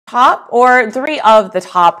Three of the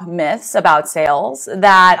top myths about sales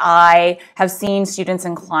that I have seen students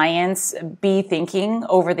and clients be thinking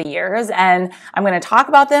over the years. And I'm going to talk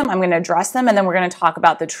about them, I'm going to address them, and then we're going to talk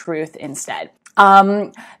about the truth instead.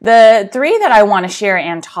 The three that I want to share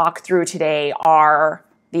and talk through today are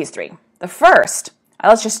these three. The first,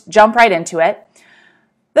 let's just jump right into it.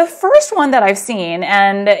 The first one that I've seen,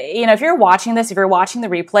 and if you're watching this, if you're watching the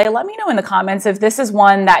replay, let me know in the comments if this is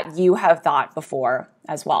one that you have thought before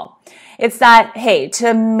as well. It's that, hey,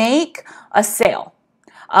 to make a sale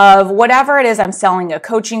of whatever it is I'm selling, a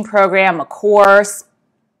coaching program, a course,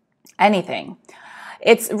 anything,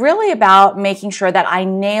 it's really about making sure that I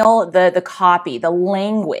nail the copy, the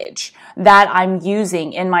language that I'm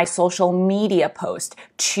using in my social media post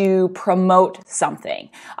to promote something,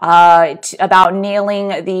 about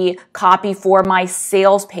nailing the copy for my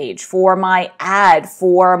sales page, for my ad,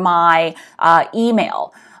 for my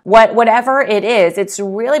email. Whatever it is, it's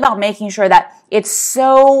really about making sure that it's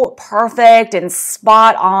so perfect and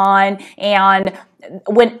spot on, and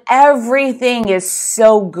when everything is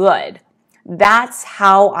so good, that's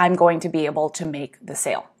how I'm going to be able to make the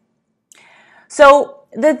sale. So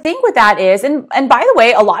the thing with that is, and by the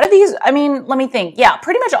way, a lot of these, let me think. Yeah,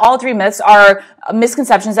 pretty much all three myths are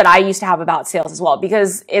misconceptions that I used to have about sales as well,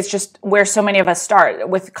 because it's just where so many of us start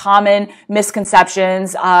with common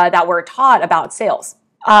misconceptions that we're taught about sales.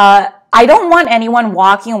 I don't want anyone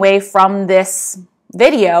walking away from this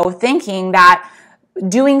video thinking that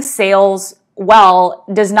doing sales well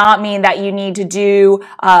does not mean that you need to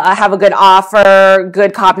have a good offer,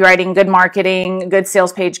 good copywriting, good marketing, good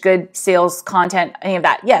sales page, good sales content, any of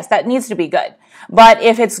that. Yes, that needs to be good. But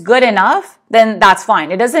if it's good enough, then that's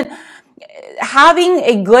fine. Having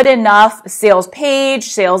a good enough sales page,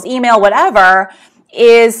 sales email, whatever,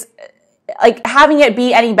 is like having it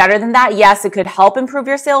be any better than that. Yes, it could help improve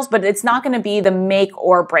your sales, but it's not going to be the make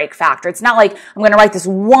or break factor. It's not like I'm going to write this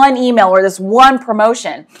one email or this one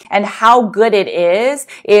promotion, and how good it is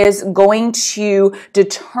going to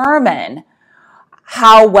determine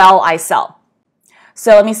how well I sell.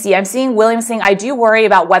 So let me see. I'm seeing William saying, I do worry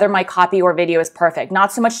about whether my copy or video is perfect.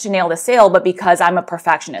 Not so much to nail the sale, but because I'm a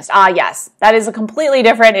perfectionist. Yes, that is a completely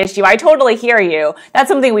different issue. I totally hear you. That's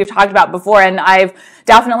something we've talked about before, and I've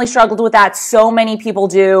definitely struggled with that. So many people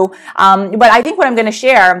do. But I think what I'm going to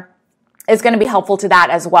share is going to be helpful to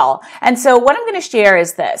that as well. And so what I'm going to share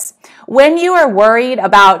is this. When you are worried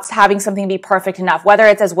about having something be perfect enough, whether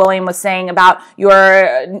it's, as William was saying, about your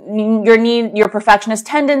perfectionist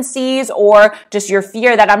tendencies, or just your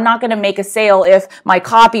fear that I'm not going to make a sale if my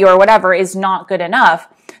copy or whatever is not good enough,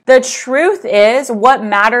 the truth is what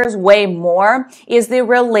matters way more is the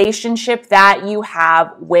relationship that you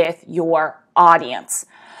have with your audience.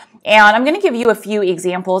 And I'm going to give you a few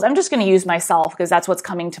examples. I'm just going to use myself because that's what's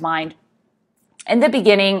coming to mind. In the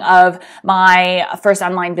beginning of my first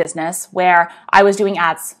online business, where I was doing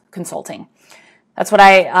ads consulting, that's what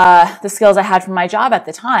the skills I had from my job at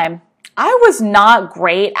the time. I was not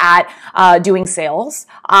great at doing sales.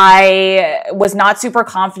 I was not super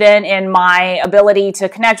confident in my ability to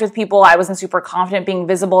connect with people. I wasn't super confident being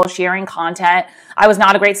visible, sharing content. I was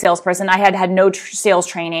not a great salesperson. I had no sales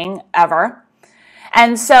training ever.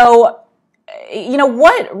 And so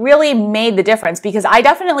what really made the difference? Because I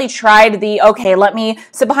definitely tried okay, let me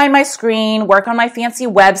sit behind my screen, work on my fancy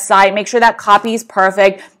website, make sure that copy is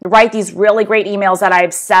perfect, write these really great emails that I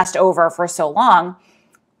obsessed over for so long.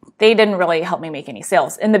 They didn't really help me make any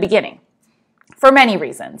sales in the beginning for many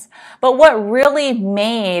reasons. But what really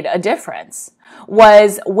made a difference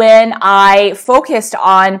was when I focused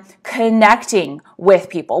on connecting with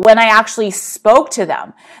people, when I actually spoke to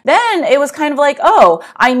them. Then it was kind of like, oh,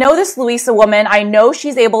 I know this Louisa woman. I know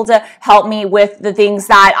she's able to help me with the things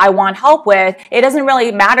that I want help with. It doesn't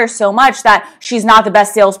really matter so much that she's not the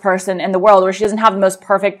best salesperson in the world, or she doesn't have the most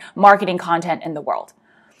perfect marketing content in the world.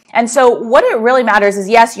 And so what it really matters is,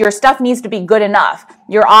 yes, your stuff needs to be good enough,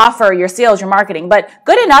 your offer, your sales, your marketing, but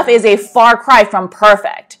good enough is a far cry from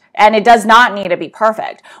perfect. And it does not need to be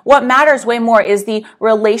perfect. What matters way more is the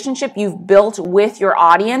relationship you've built with your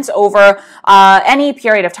audience over any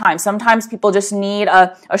period of time. Sometimes people just need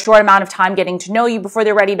a short amount of time getting to know you before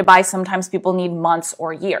they're ready to buy. Sometimes people need months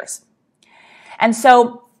or years. And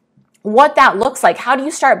so what that looks like, how do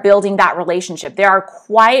you start building that relationship? There are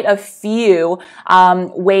quite a few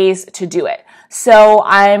ways to do it. So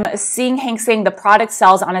I'm seeing Hank saying the product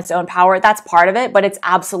sells on its own power. That's part of it, but it's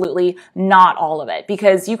absolutely not all of it,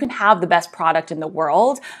 because you can have the best product in the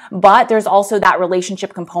world, but there's also that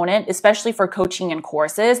relationship component, especially for coaching and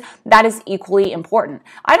courses, that is equally important.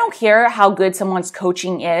 I don't care how good someone's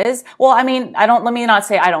coaching is. Well, I mean, let me not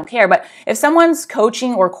say I don't care, but if someone's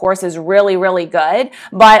coaching or course is really, really good,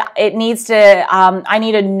 but it needs to, I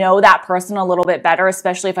need to know that person a little bit better,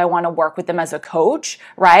 especially if I want to work with them as a coach,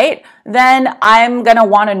 right? Then I'm going to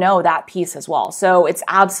want to know that piece as well. So it's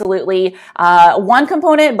absolutely one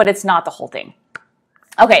component, but it's not the whole thing.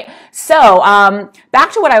 Okay, so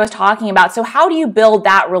back to what I was talking about. So how do you build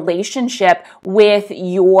that relationship with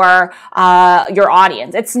your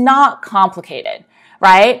audience? It's not complicated,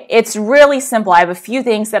 right? It's really simple. I have a few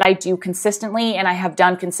things that I do consistently and I have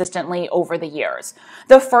done consistently over the years.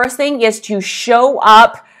 The first thing is to show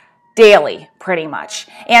up daily, pretty much.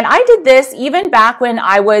 And I did this even back when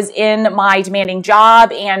I was in my demanding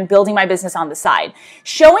job and building my business on the side.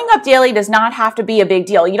 Showing up daily does not have to be a big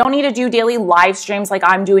deal. You don't need to do daily live streams like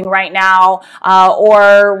I'm doing right now,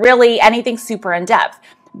 or really anything super in depth.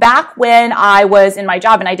 Back when I was in my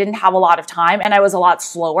job and I didn't have a lot of time and I was a lot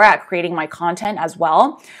slower at creating my content as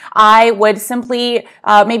well, I would simply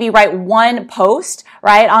maybe write one post,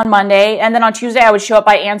 right, on Monday, and then on Tuesday I would show up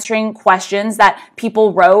by answering questions that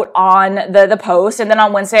people wrote on the post, and then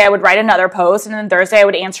on Wednesday I would write another post, and then Thursday I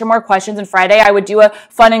would answer more questions, and Friday I would do a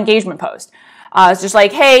fun engagement post. It's just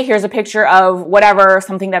like, hey, here's a picture of whatever,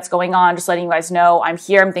 something that's going on, just letting you guys know I'm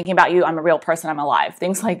here, I'm thinking about you, I'm a real person, I'm alive,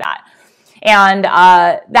 things like that. And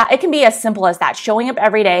that it can be as simple as that, showing up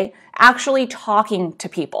every day, actually talking to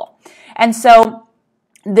people. And so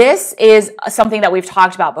this is something that we've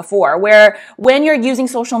talked about before, where when you're using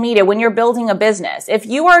social media, when you're building a business, if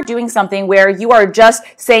you are doing something where you are just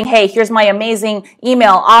saying, hey, here's my amazing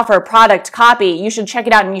email, offer, product, copy, you should check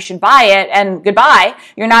it out and you should buy it, and goodbye,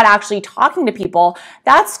 you're not actually talking to people,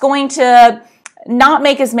 that's going to not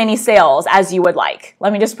make as many sales as you would like.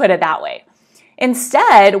 Let me just put it that way.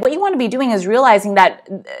 Instead, what you want to be doing is realizing that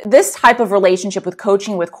this type of relationship with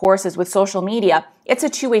coaching, with courses, with social media, it's a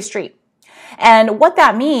two-way street. And what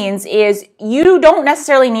that means is you don't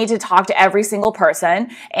necessarily need to talk to every single person,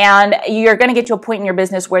 and you're going to get to a point in your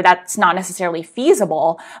business where that's not necessarily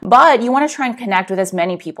feasible, but you want to try and connect with as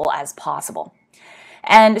many people as possible.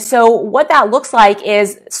 And so what that looks like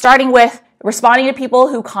is starting with responding to people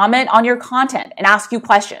who comment on your content and ask you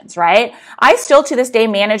questions, right? I still to this day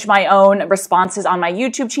manage my own responses on my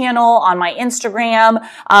YouTube channel, on my Instagram,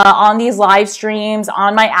 on these live streams,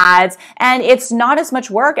 on my ads, and it's not as much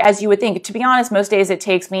work as you would think. To be honest, most days it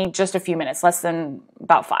takes me just a few minutes, less than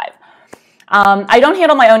about 5. I don't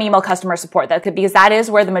handle my own email customer support, because that is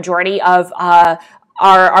where the majority of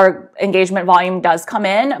our engagement volume does come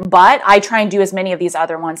in, but I try and do as many of these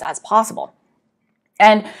other ones as possible.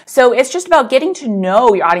 And so it's just about getting to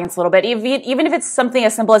know your audience a little bit, even if it's something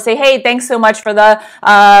as simple as say, hey, thanks so much for the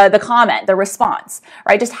comment, the response,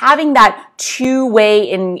 right? Just having that two-way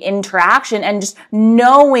interaction and just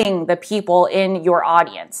knowing the people in your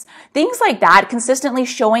audience. Things like that, consistently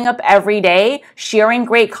showing up every day, sharing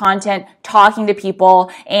great content, talking to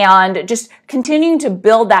people, and just continuing to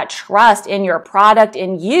build that trust in your product,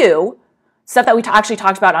 in you, stuff that we actually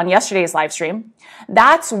talked about on yesterday's live stream.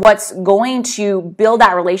 That's what's going to build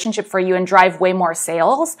that relationship for you and drive way more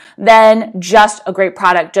sales than just a great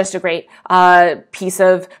product, just a great piece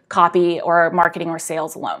of copy or marketing or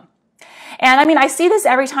sales alone. And I mean, I see this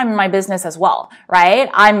every time in my business as well, right?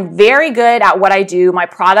 I'm very good at what I do. My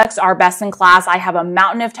products are best in class. I have a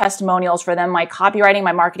mountain of testimonials for them. My copywriting,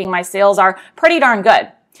 my marketing, my sales are pretty darn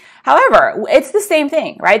good. However, it's the same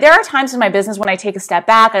thing, right? There are times in my business when I take a step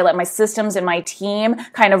back, I let my systems and my team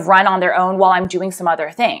kind of run on their own while I'm doing some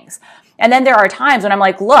other things. And then there are times when I'm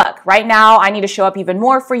like, look, right now I need to show up even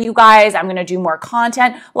more for you guys. I'm going to do more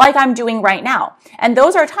content like I'm doing right now. And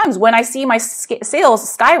those are times when I see my sales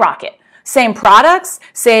skyrocket. Same products,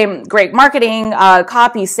 same great marketing,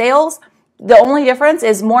 copy, sales. The only difference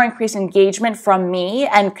is more increased engagement from me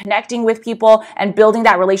and connecting with people and building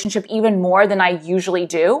that relationship even more than I usually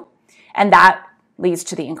do. And that leads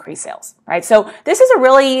to the increased sales, right? So this is a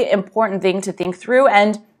really important thing to think through.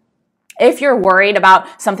 And if you're worried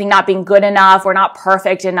about something not being good enough or not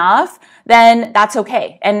perfect enough, then that's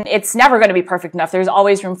okay. And it's never going to be perfect enough. There's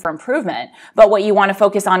always room for improvement. But what you want to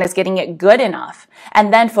focus on is getting it good enough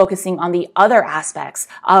and then focusing on the other aspects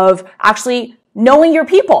of actually knowing your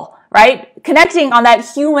people, right? Connecting on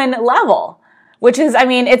that human level, which is, I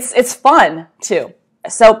mean, it's fun too.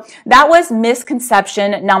 So that was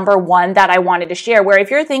misconception number one that I wanted to share, where if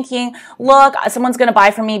you're thinking, look, someone's going to buy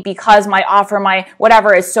from me because my offer, my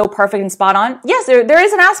whatever is so perfect and spot on. Yes, there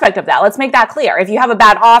is an aspect of that. Let's make that clear. If you have a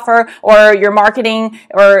bad offer or your marketing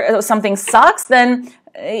or something sucks, then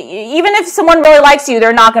even if someone really likes you,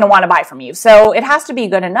 they're not going to want to buy from you. So it has to be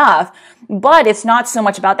good enough, but it's not so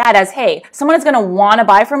much about that as, hey, someone is going to want to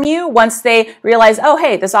buy from you once they realize, oh,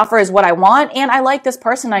 hey, this offer is what I want, and I like this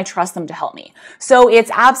person, I trust them to help me. So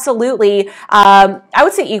it's absolutely, I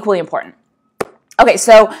would say, equally important. Okay,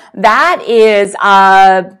 so that is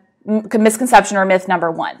misconception or myth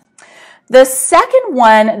number one. The second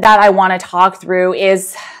one that I want to talk through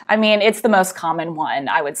is, it's the most common one,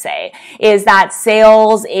 I would say, is that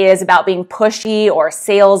sales is about being pushy or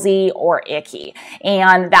salesy or icky.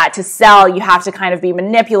 And that to sell, you have to kind of be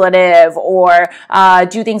manipulative or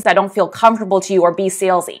do things that don't feel comfortable to you or be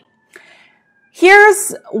salesy.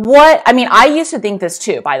 Here's what, I used to think this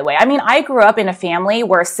too, by the way. I grew up in a family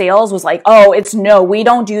where sales was like, oh, no, we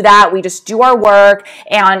don't do that. We just do our work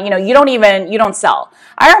and, you don't sell.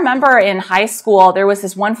 I remember in high school, there was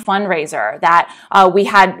this one fundraiser that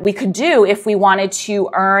we could do if we wanted to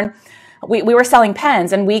earn. We were selling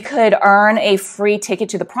pens and we could earn a free ticket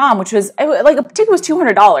to the prom, which was like a ticket was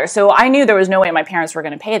 $200. So I knew there was no way my parents were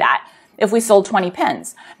going to pay that if we sold 20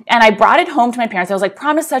 pens. And I brought it home to my parents. I was like,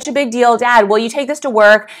 prom is such a big deal. Dad, will you take this to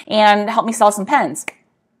work and help me sell some pens?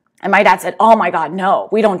 And my dad said, oh my God, no,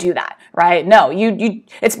 we don't do that, right? No,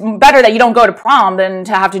 it's better that you don't go to prom than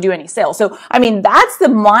to have to do any sales. So, that's the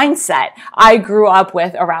mindset I grew up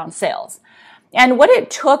with around sales. And what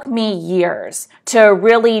it took me years to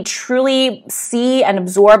really, truly see and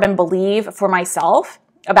absorb and believe for myself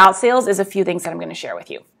about sales is a few things that I'm going to share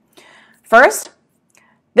with you. First,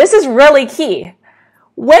 this is really key.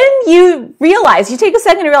 When you take a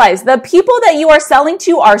second to realize the people that you are selling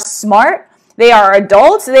to are smart, they are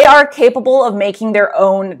adults, they are capable of making their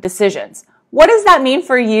own decisions. What does that mean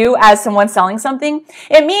for you as someone selling something?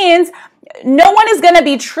 It means no one is going to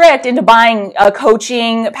be tricked into buying a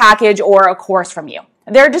coaching package or a course from you.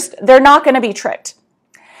 They're not going to be tricked.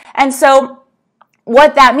 And so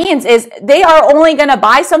what that means is they are only going to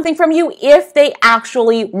buy something from you if they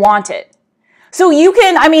actually want it. So you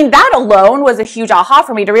can, that alone was a huge aha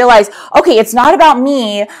for me to realize, okay, it's not about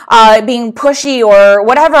me being pushy or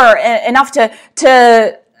whatever enough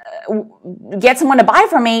to get someone to buy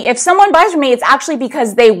from me. If someone buys from me, it's actually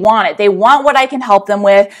because they want it. They want what I can help them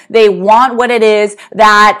with. They want what it is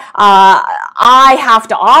that I have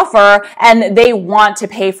to offer, and they want to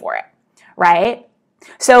pay for it, right?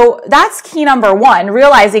 So that's key number one,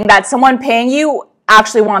 realizing that someone paying you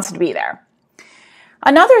actually wants to be there.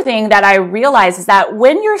 Another thing that I realize is that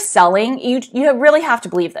when you're selling, you really have to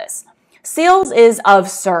believe this. Sales is of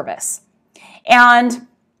service. And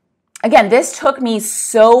again, this took me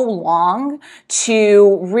so long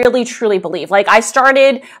to really, truly believe. Like I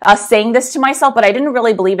started saying this to myself, but I didn't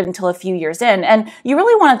really believe it until a few years in. And you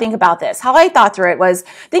really want to think about this. How I thought through it was,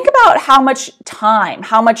 think about how much time,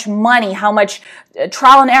 how much money, how much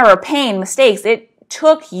trial and error, pain, mistakes it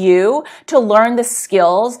took you to learn the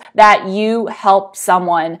skills that you help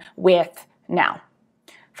someone with now.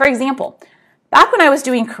 For example, back when I was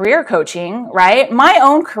doing career coaching, right, my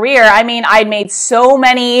own career, I'd made so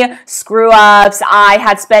many screw ups. I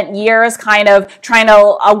had spent years kind of trying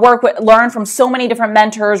to learn from so many different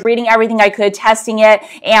mentors, reading everything I could, testing it.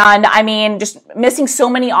 And just missing so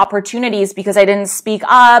many opportunities because I didn't speak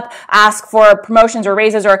up, ask for promotions or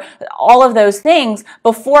raises or all of those things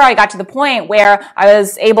before I got to the point where I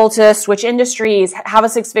was able to switch industries, have a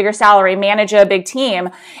six-figure salary, manage a big team.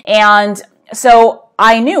 And so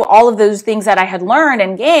I knew all of those things that I had learned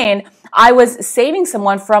and gained, I was saving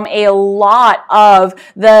someone from a lot of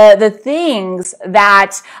the things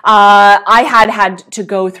that I had to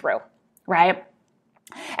go through, right?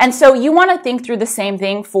 And so you want to think through the same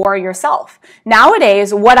thing for yourself.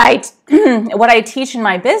 Nowadays, what I teach in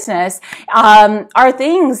my business are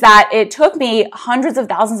things that it took me hundreds of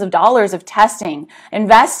thousands of dollars of testing,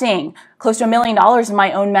 investing, close to $1 million in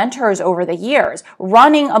my own mentors over the years,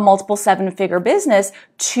 running a multiple seven-figure business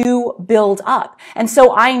to build up. And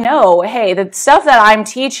so I know, hey, the stuff that I'm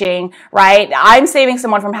teaching, right, I'm saving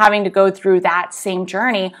someone from having to go through that same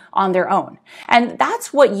journey on their own. And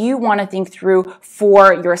that's what you want to think through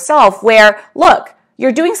for yourself, where, look,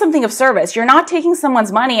 you're doing something of service. You're not taking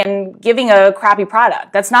someone's money and giving a crappy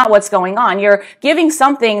product. That's not what's going on. You're giving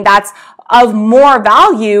something that's of more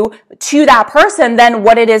value to that person than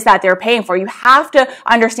what it is that they're paying for. You have to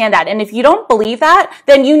understand that. And if you don't believe that,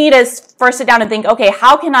 then you need to first sit down and think, okay,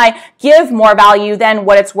 how can I give more value than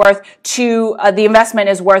what it's worth to, the investment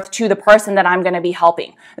is worth to the person that I'm going to be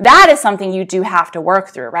helping? That is something you do have to work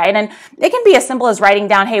through, right? And it can be as simple as writing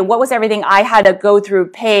down, hey, what was everything I had to go through,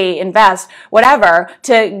 pay, invest, whatever,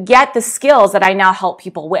 to get the skills that I now help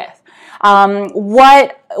people with?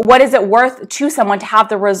 What is it worth to someone to have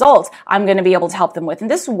the results I'm going to be able to help them with?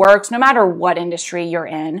 And this works no matter what industry you're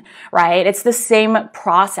in, right? It's the same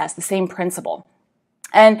process, the same principle.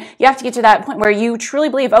 And you have to get to that point where you truly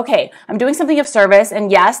believe, okay, I'm doing something of service,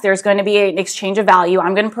 and yes, there's going to be an exchange of value.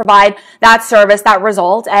 I'm going to provide that service, that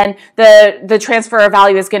result, and the transfer of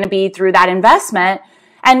value is going to be through that investment.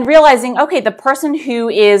 And realizing, okay, the person who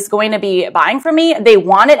is going to be buying from me, they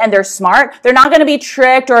want it and they're smart. They're not going to be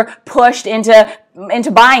tricked or pushed into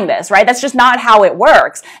buying this, right? That's just not how it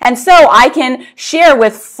works. And so I can share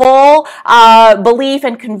with full belief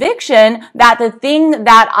and conviction that the thing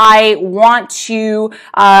that I want to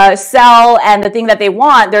sell and the thing that they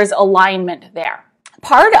want, there's alignment there.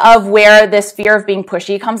 Part of where this fear of being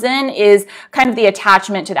pushy comes in is kind of the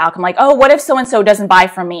attachment to the outcome. Like, oh, what if so-and-so doesn't buy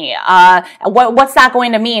from me? What's that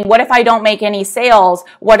going to mean? What if I don't make any sales?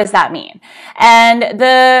 What does that mean? And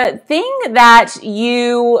the thing that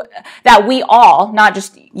we all, not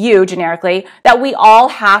just you generically, that we all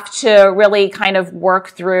have to really kind of work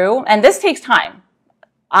through, and this takes time.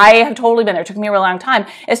 I have totally been there. It took me a really long time,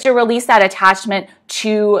 is to release that attachment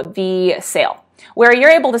to the sale, where you're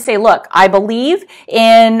able to say, look, I believe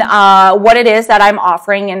in what it is that I'm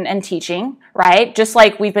offering and teaching, right? Just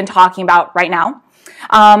like we've been talking about right now.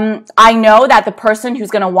 I know that the person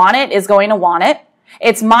who's going to want it is going to want it.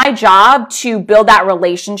 It's my job to build that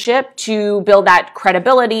relationship, to build that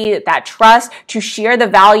credibility, that trust, to share the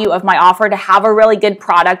value of my offer, to have a really good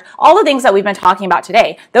product, all the things that we've been talking about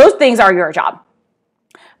today. Those things are your job.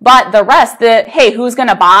 But the rest, hey, who's going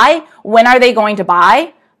to buy? When are they going to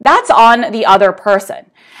buy? That's on the other person.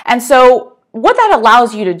 And so what that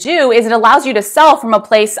allows you to do is it allows you to sell from a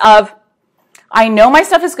place of, I know my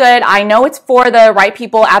stuff is good. I know it's for the right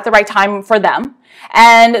people at the right time for them.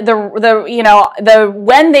 And the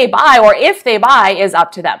when they buy or if they buy is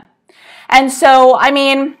up to them. And so, I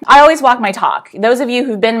mean, I always walk my talk. Those of you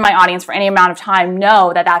who've been in my audience for any amount of time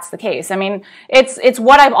know that that's the case. I mean, it's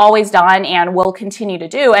what I've always done and will continue to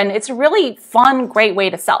do. And it's a really fun, great way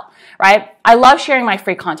to sell, right? I love sharing my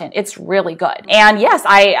free content. It's really good. And yes,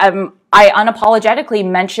 I unapologetically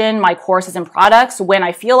mention my courses and products when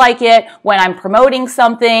I feel like it, when I'm promoting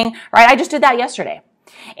something, right? I just did that yesterday.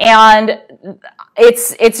 And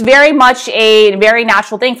it's very much a very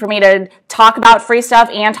natural thing for me to talk about free stuff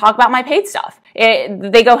and talk about my paid stuff.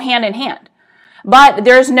 They go hand in hand. But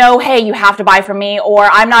there's no, hey, you have to buy from me, or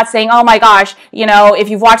I'm not saying, oh my gosh, if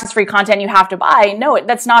you've watched this free content, you have to buy. No,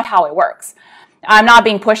 that's not how it works. I'm not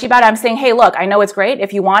being pushy about it. I'm saying, hey, look, I know it's great.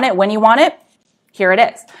 If you want it, when you want it, here it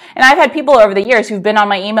is. And I've had people over the years who've been on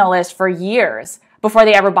my email list for years before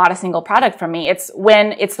they ever bought a single product from me. It's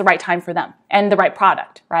when it's the right time for them and the right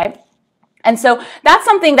product, right? And so that's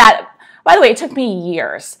something that, by the way, it took me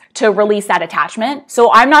years to release that attachment.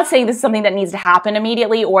 So I'm not saying this is something that needs to happen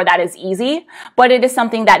immediately or that is easy, but it is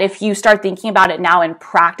something that if you start thinking about it now and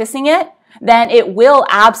practicing it, then it will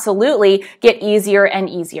absolutely get easier and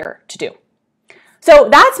easier to do. So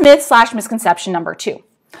that's myth/misconception number 2.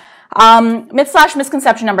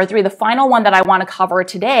 Myth/misconception number 3, the final one that I want to cover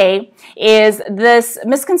today, is this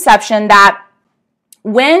misconception that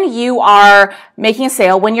when you are making a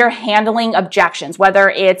sale, when you're handling objections, whether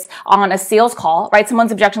it's on a sales call, right?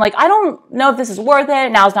 Someone's objection like, I don't know if this is worth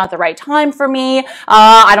it. Now's not the right time for me.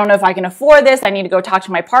 I don't know if I can afford this. I need to go talk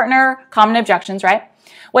to my partner. Common objections, right?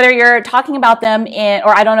 Whether you're talking about them in,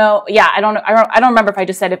 or I don't know, yeah, I don't remember if I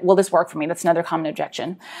just said, will this work for me? That's another common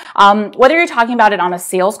objection. Whether you're talking about it on a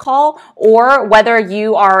sales call or whether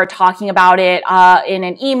you are talking about it in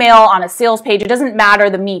an email, on a sales page, it doesn't matter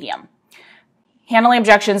the medium. Handling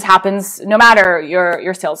objections happens no matter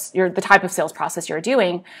the type of sales process you're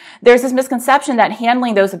doing. There's this misconception that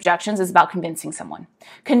handling those objections is about convincing someone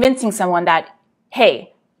that,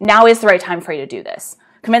 hey, now is the right time for you to do this.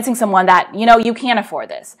 Convincing someone that, you can afford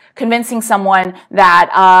this. Convincing someone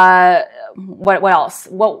that, what else?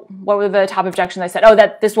 What were the top objections I said? Oh,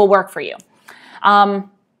 that this will work for you. And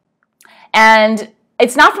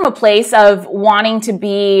it's not from a place of wanting to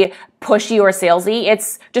be pushy or salesy.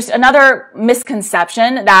 It's just another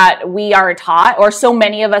misconception that we are taught, or so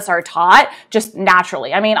many of us are taught, just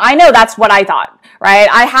naturally. I mean, I know that's what I thought, right?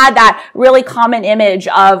 I had that really common image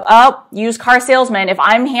of, oh, used car salesman. If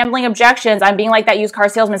I'm handling objections, I'm being like that used car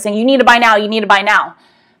salesman saying, you need to buy now, you need to buy now.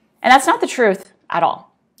 And that's not the truth at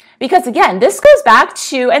all. Because again, this goes back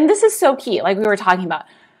to, and this is so key, like we were talking about,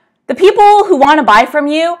 the people who want to buy from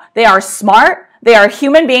you, they are smart, they are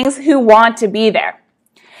human beings who want to be there.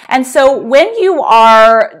 And so when you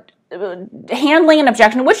are handling an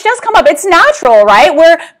objection, which does come up, it's natural, right?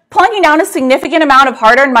 We're plunking down a significant amount of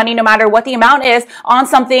hard-earned money, no matter what the amount is, on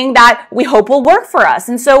something that we hope will work for us.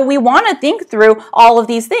 And so we want to think through all of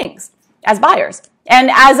these things as buyers. And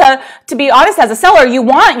to be honest, as a seller, you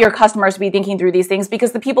want your customers to be thinking through these things,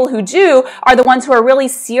 because the people who do are the ones who are really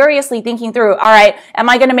seriously thinking through, all right, am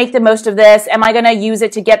I going to make the most of this? Am I going to use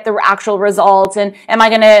it to get the actual results? And am I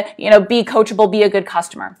going to, be coachable, be a good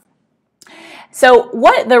customer? So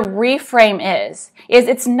what the reframe is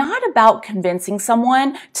it's not about convincing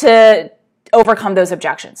someone to overcome those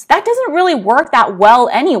objections. That doesn't really work that well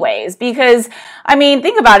anyways, because,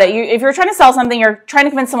 think about it. If you're trying to sell something, you're trying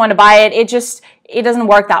to convince someone to buy it, it doesn't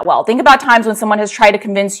work that well. Think about times when someone has tried to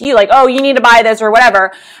convince you, like, oh, you need to buy this or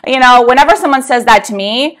whatever. Whenever someone says that to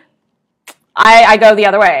me, I go the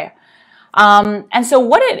other way. And so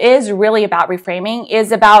what it is really about reframing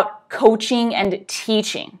is about coaching and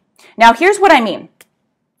teaching. Now, here's what I mean.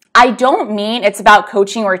 I don't mean it's about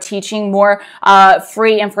coaching or teaching more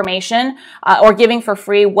free information or giving for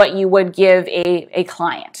free what you would give a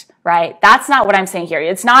client, right? That's not what I'm saying here.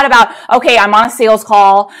 It's not about, okay, I'm on a sales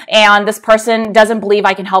call and this person doesn't believe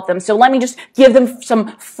I can help them, so let me just give them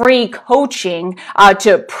some free coaching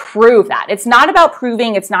to prove that. It's not about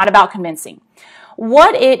proving. It's not about convincing.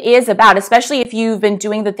 What it is about, especially if you've been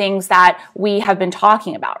doing the things that we have been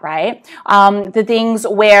talking about, right? The things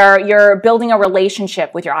where you're building a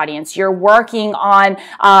relationship with your audience, you're working on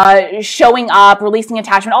showing up, releasing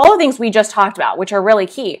attachment, all the things we just talked about, which are really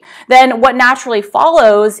key. Then what naturally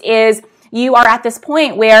follows is you are at this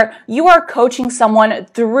point where you are coaching someone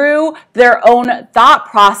through their own thought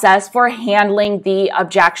process for handling the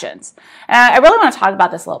objections. And I really want to talk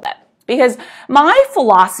about this a little bit. Because my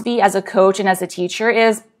philosophy as a coach and as a teacher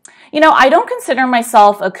is, I don't consider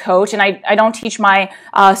myself a coach, and I don't teach my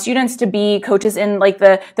students to be coaches in like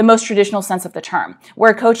the most traditional sense of the term,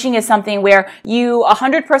 where coaching is something where you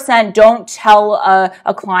 100% don't tell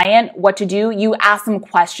a client what to do. You ask them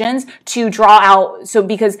questions to draw out,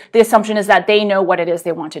 because the assumption is that they know what it is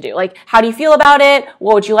they want to do. Like, how do you feel about it?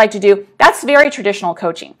 What would you like to do? That's very traditional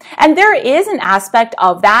coaching. And there is an aspect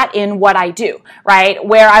of that in what I do, right?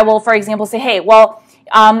 Where I will, for example, say, hey, well,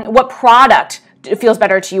 what product feels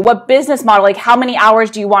better to you? What business model, like how many hours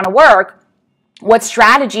do you want to work? What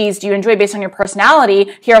strategies do you enjoy based on your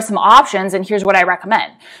personality? Here are some options, and here's what I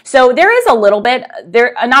recommend. So there is a little bit,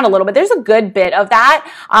 there's a good bit of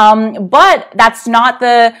that, but that's not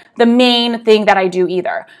the main thing that I do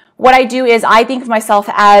either. What I do is I think of myself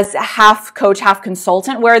as half coach, half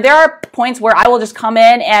consultant, where there are points where I will just come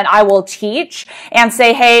in and I will teach and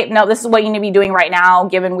say, hey, no, this is what you need to be doing right now,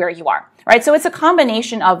 given where you are, right? So it's a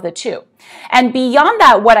combination of the two. And beyond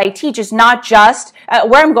that, what I teach is not just,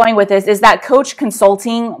 where I'm going with this is that coach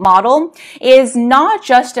consulting model is not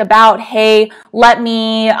just about, hey, let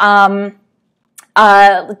me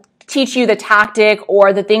teach you the tactic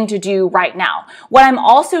or the thing to do right now. What I'm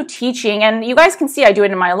also teaching, and you guys can see I do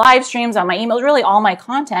it in my live streams, on my emails, really all my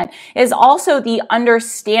content, is also the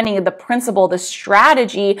understanding of the principle, the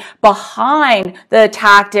strategy behind the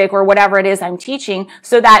tactic or whatever it is I'm teaching,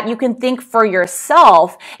 so that you can think for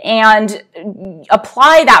yourself and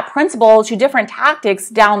apply that principle to different tactics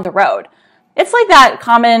down the road. It's like that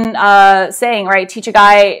common saying, right? Teach a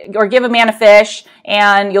guy, or give a man a fish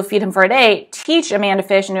and you'll feed him for a day. Teach a man to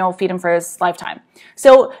fish and you'll feed him for his lifetime.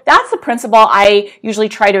 So that's the principle I usually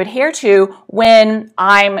try to adhere to when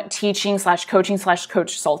I'm teaching / coaching / coach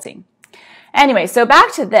consulting. Anyway, so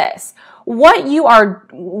back to this. What you are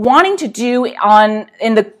wanting to do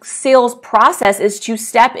in the sales process is to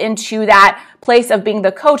step into that place of being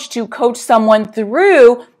the coach, to coach someone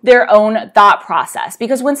through their own thought process.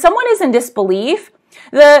 Because when someone is in disbelief,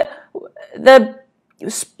 the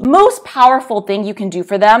most powerful thing you can do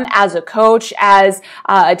for them as a coach, as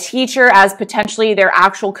a teacher, as potentially their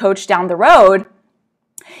actual coach down the road,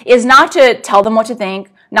 is not to tell them what to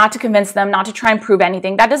think, not to convince them, not to try and prove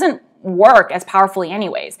anything. That doesn't work as powerfully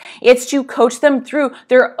anyways. It's to coach them through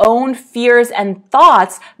their own fears and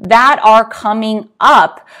thoughts that are coming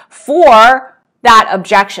up for that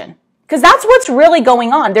objection. Because that's what's really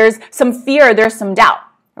going on. There's some fear, there's some doubt,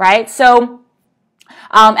 right? So,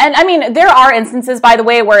 and I mean, there are instances, by the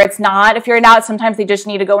way, where it's not. If you're in doubt, sometimes they just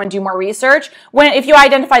need to go and do more research. If you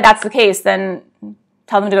identify that's the case, then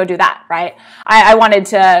tell them to go do that, right? I wanted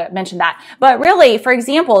to mention that. But really, for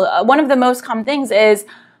example, one of the most common things is,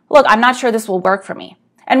 look, I'm not sure this will work for me.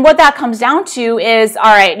 And what that comes down to is, all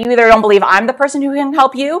right, you either don't believe I'm the person who can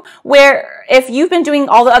help you, where if you've been doing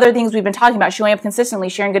all the other things we've been talking about, showing up consistently,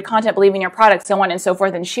 sharing good content, believing in your product, so on and so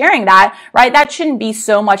forth, and sharing that, right, that shouldn't be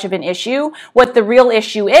so much of an issue. What the real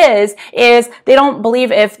issue is they don't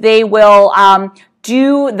believe if they will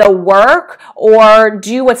do the work or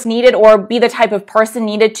do what's needed or be the type of person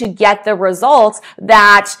needed to get the results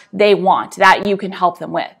that they want, that you can help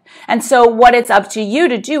them with. And so what it's up to you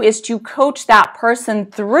to do is to coach that person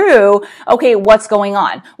through, okay, what's going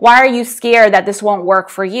on? Why are you scared that this won't work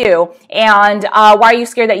for you? And why are you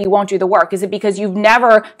scared that you won't do the work? Is it because you've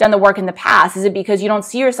never done the work in the past? Is it because you don't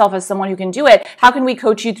see yourself as someone who can do it? How can we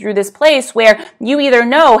coach you through this place where you either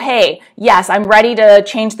know, hey, yes, I'm ready to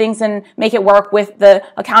change things and make it work with the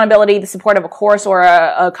accountability, the support of a course or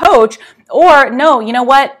a coach, or no, you know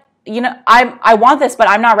what? I want this, but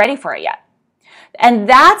I'm not ready for it yet. And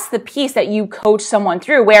that's the piece that you coach someone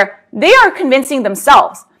through where they are convincing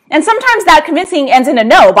themselves. And sometimes that convincing ends in a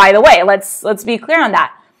no, by the way. Let's be clear on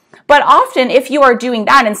that. But often if you are doing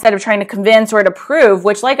that instead of trying to convince or to prove,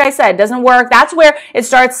 which like I said, doesn't work, that's where it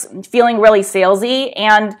starts feeling really salesy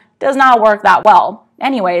and does not work that well.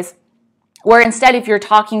 Anyways, where instead if you're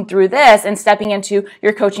talking through this and stepping into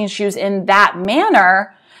your coaching shoes in that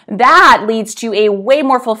manner, that leads to a way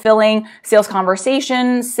more fulfilling sales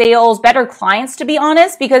conversation, sales, better clients, to be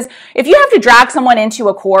honest, because if you have to drag someone into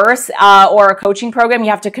a course or a coaching program, you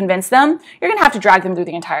have to convince them, you're going to have to drag them through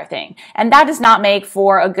the entire thing. And that does not make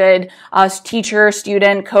for a good teacher,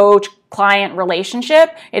 student, coach, client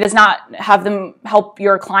relationship. It does not have them help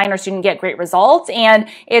your client or student get great results. And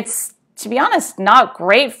it's, to be honest, not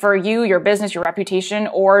great for you, your business, your reputation,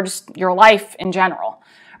 or just your life in general,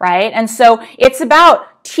 right? And so it's about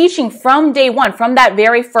teaching from day one, from that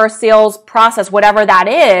very first sales process, whatever that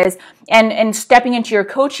is, and stepping into your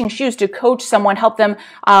coaching shoes to coach someone, help them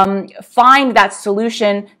find that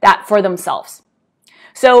solution that for themselves.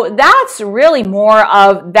 So that's really more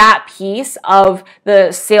of that piece of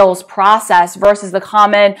the sales process versus the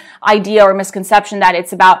common idea or misconception that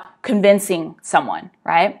it's about convincing someone,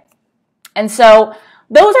 right? And so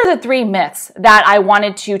those are the 3 myths that I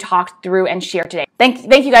wanted to talk through and share today. Thank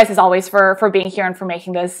you guys as always for being here and for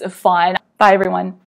making this fun. Bye everyone.